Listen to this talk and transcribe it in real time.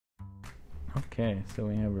Okay, so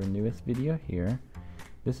we have our newest video here.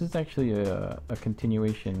 This is actually a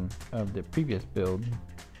continuation of the previous build.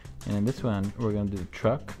 And in this one, we're going to do the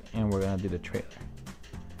truck and we're going to do the trailer.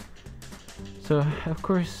 So, of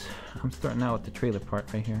course, I'm starting out with the trailer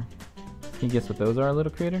part right here. Can you guess what those are,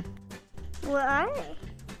 little creator? What are they?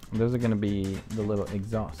 Those are going to be the little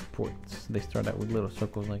exhaust ports. They start out with little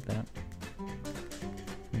circles like that.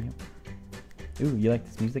 Yep. Ooh, you like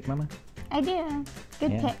this music, Mama? I do.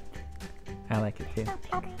 Good pick. I like it too.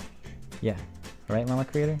 Yeah. Right, Mama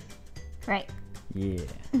Creator? Right. Yeah.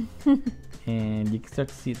 And you can start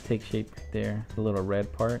to see it take shape right there, the little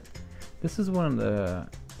red part. This is one of the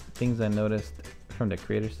things I noticed from the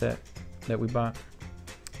creator set that we bought.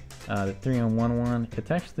 The 3-in-1 one.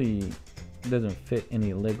 It actually doesn't fit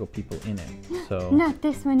any Lego people in it. So not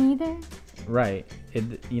this one either. Right.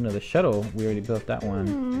 You know, the shuttle, we already built that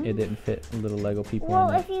one. It didn't fit little Lego people well,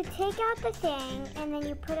 in it. if you take out the thing and then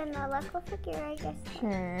you put in the Lego figure, I guess.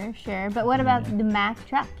 Sure. But what about the Mack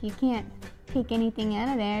truck? You can't take anything out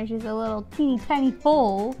of there. It's just a little teeny tiny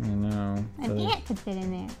hole. I know. An ant could fit in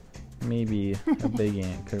there. Maybe a big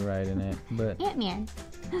ant could ride in it, but Ant-Man.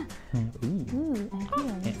 Ooh,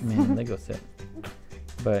 ideas. Ant-Man Lego set.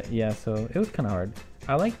 But yeah, so it was kind of hard.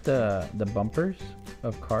 I like the bumpers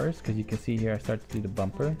of cars because you can see here I start to do the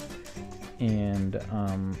bumper, and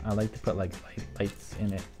I like to put like lights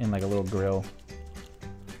in it and like a little grill,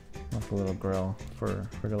 for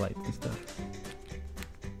the lights and stuff.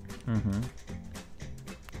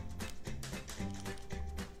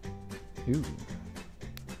 Ooh,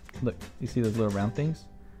 look, you see those little round things?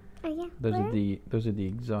 Oh yeah. Those are the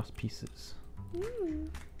exhaust pieces.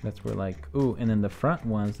 That's where like, ooh, and then the front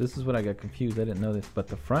ones, this is what I got confused. I didn't know this, but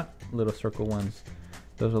the front little circle ones,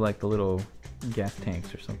 those are like the little gas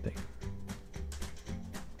tanks or something.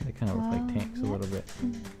 They kind of look like tanks a little bit.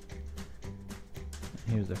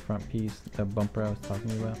 Here's the front piece, the bumper I was talking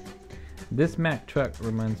about. This Mack truck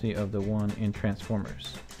reminds me of the one in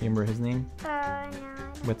Transformers. You remember his name? No.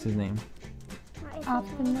 What's his name?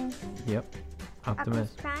 Optimus. Yep. Optimus.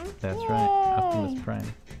 Prime? That's right. Optimus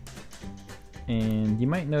Prime. And you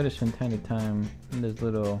might notice from time to time there's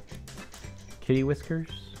little kitty whiskers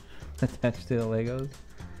attached to the Legos.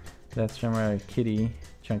 That's from our kitty,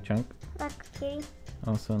 Chunk Chunk. Like kitty.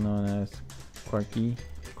 Also known as Clark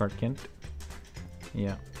Kent.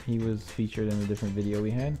 Yeah, he was featured in a different video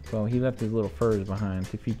we had. Well, he left his little furs behind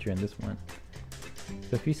to feature in this one.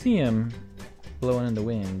 So if you see him blowing in the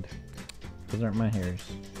wind, those aren't my hairs.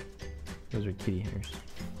 Those are kitty hairs.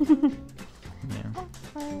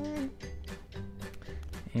 Yeah.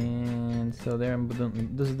 And so there,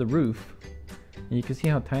 this is the roof. And you can see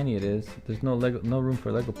how tiny it is. There's no room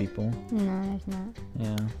for Lego people. No, there's not.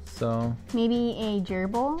 Yeah, so maybe a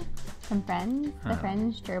gerbil from Friends. The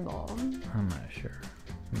Friends gerbil. I'm not sure.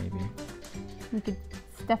 Maybe. We could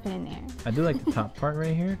stuff it in there. I do like the top part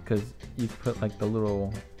right here because you put like the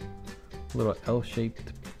little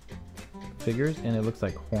L-shaped figures, and it looks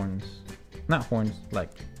like horns. Not horns,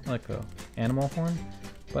 like a animal horn,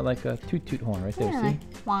 but like a toot horn right there. Yeah, see? like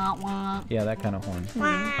wah wah. Yeah, that kind of horn.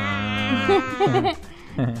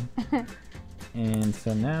 And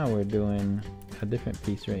so now we're doing a different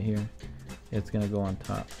piece right here. It's gonna go on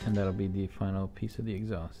top, and that'll be the final piece of the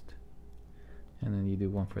exhaust. And then you do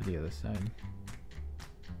one for the other side.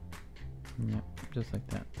 Yep, just like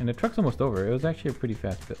that. And the truck's almost over. It was actually a pretty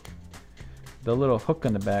fast build. The little hook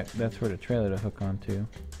on the back, that's for the trailer to hook onto.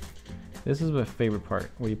 This is my favorite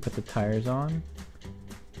part, where you put the tires on.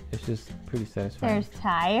 It's just pretty satisfying. There's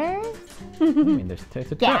tires? I mean, there's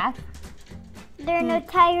it's a gas. truck. There are no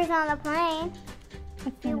tires on the plane.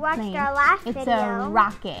 What's You in a watched plane? our last It's video. a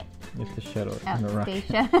rocket. It's the shuttle Oh, and the rocket.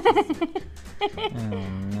 spaceship. Oh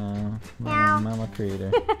no, Now- Mama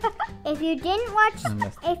Creator. If you didn't watch,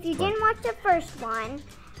 the first one,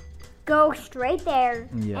 go straight there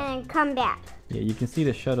Yeah. and come back. Yeah, you can see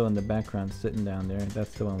the shuttle in the background sitting down there.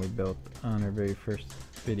 That's the one we built on our very first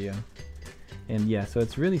video. And yeah, so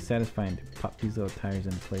it's really satisfying to pop these little tires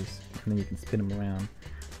in place, and then you can spin them around.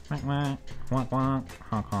 Wah, wah, wah, wah,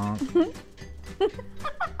 honk honk.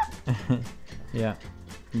 Yeah,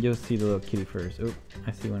 you'll see the little kitty furs. Oh,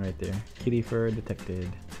 I see one right there. Kitty fur detected.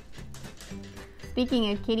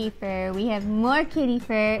 Speaking of kitty fur, we have more kitty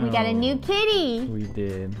fur. We got a new kitty. We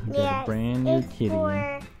did. We got a brand new it's kitty.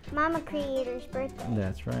 for Mama Creator's birthday.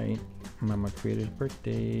 That's right. Mama Creator's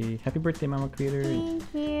birthday. Happy birthday, Mama Creator. Thank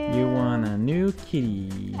you. You won a new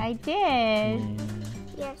kitty. I did. Yeah.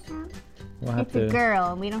 Yes. We'll have It's a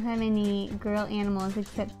girl. We don't have any girl animals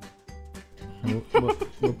except...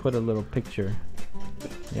 We'll put a little picture.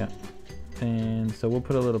 Yeah. And so we'll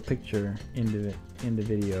put a little picture in the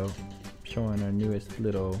video showing our newest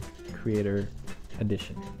little creator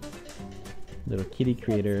edition. Little kitty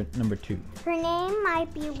creator number 2. Her name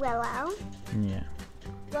might be Willow. Yeah.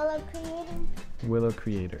 Willow Creator? Willow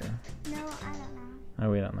Creator. No, I don't know. Oh,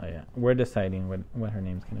 we don't know yet. We're deciding what her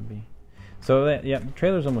name's gonna be. So that, yeah, the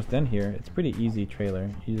trailer's almost done here. It's pretty easy trailer.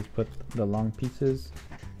 You just put the long pieces,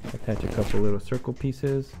 attach a couple little circle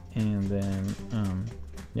pieces, and then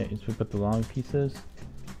yeah, you just put the long pieces,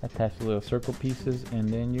 attach the little circle pieces, and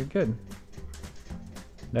then you're good.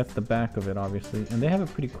 That's the back of it, obviously. And they have a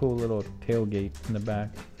pretty cool little tailgate in the back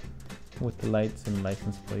with the lights and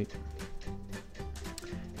license plate.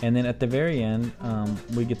 And then at the very end,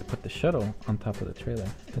 we get to put the shuttle on top of the trailer.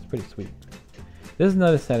 That's pretty sweet. This is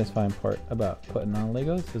another satisfying part about putting on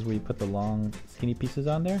Legos, is where you put the long skinny pieces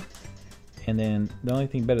on there. And then the only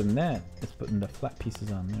thing better than that is putting the flat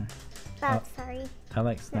pieces on there. Oh, sorry. I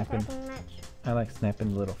like Not snapping. talking much. I like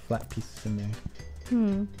snapping the little flat pieces in there.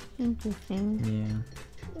 Interesting.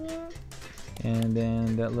 Yeah. Yeah. And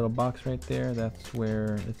then that little box right there, that's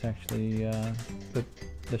where it's actually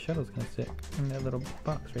the shuttle's gonna sit in that little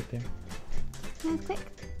box right there. That's quick.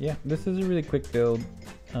 Yeah, this is a really quick build.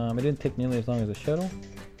 It didn't take nearly as long as a shuttle,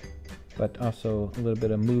 but also a little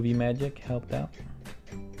bit of movie magic helped out.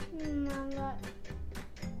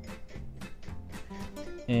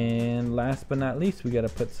 And last but not least, we gotta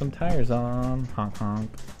put some tires on. Honk honk.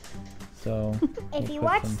 So If you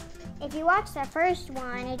watch the first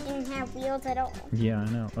one, it didn't have wheels at all. yeah, I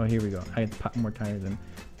know. Oh, here we go. I had to pop more tires in.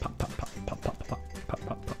 Pop pop pop pop pop pop pop pop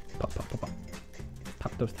pop pop pop pop pop.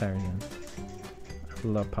 Pop those tires in. I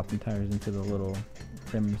love popping tires into the little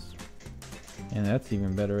rims. And that's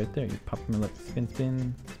even better right there. You pop them in like spin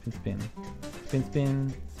spin spin spin spin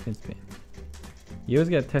spin spin spin. You always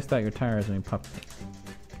gotta test out your tires when you pop them.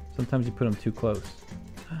 Sometimes you put them too close.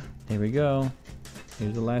 Here we go.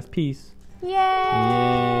 Here's the last piece. Yay!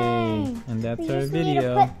 Yay! And that's our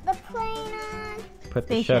video. Put the plane on. Put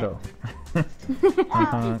the Spaceship. shuttle.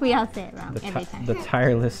 We all say it wrong every time. The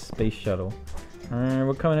tireless space shuttle.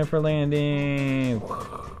 We're coming in for landing.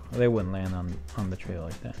 They wouldn't land on the trail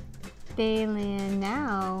like that. They land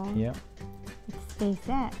now. Yep. It's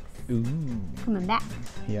SpaceX. Ooh. Coming back.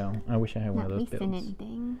 Yeah. I wish I had one Not of those wasting builds.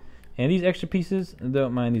 anything. And these extra pieces,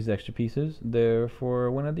 don't mind these extra pieces. They're for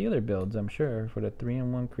one of the other builds, I'm sure, for the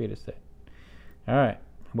 3-in-1 creator set. Alright,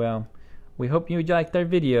 well, we hope you liked our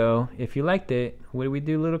video. If you liked it, what do we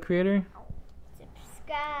do, little creator?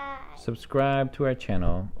 Subscribe. Subscribe to our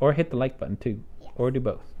channel, or hit the like button too, or do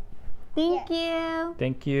both. Thank you.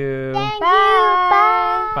 Thank you. Thank you.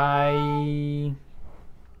 Bye. Bye. Bye.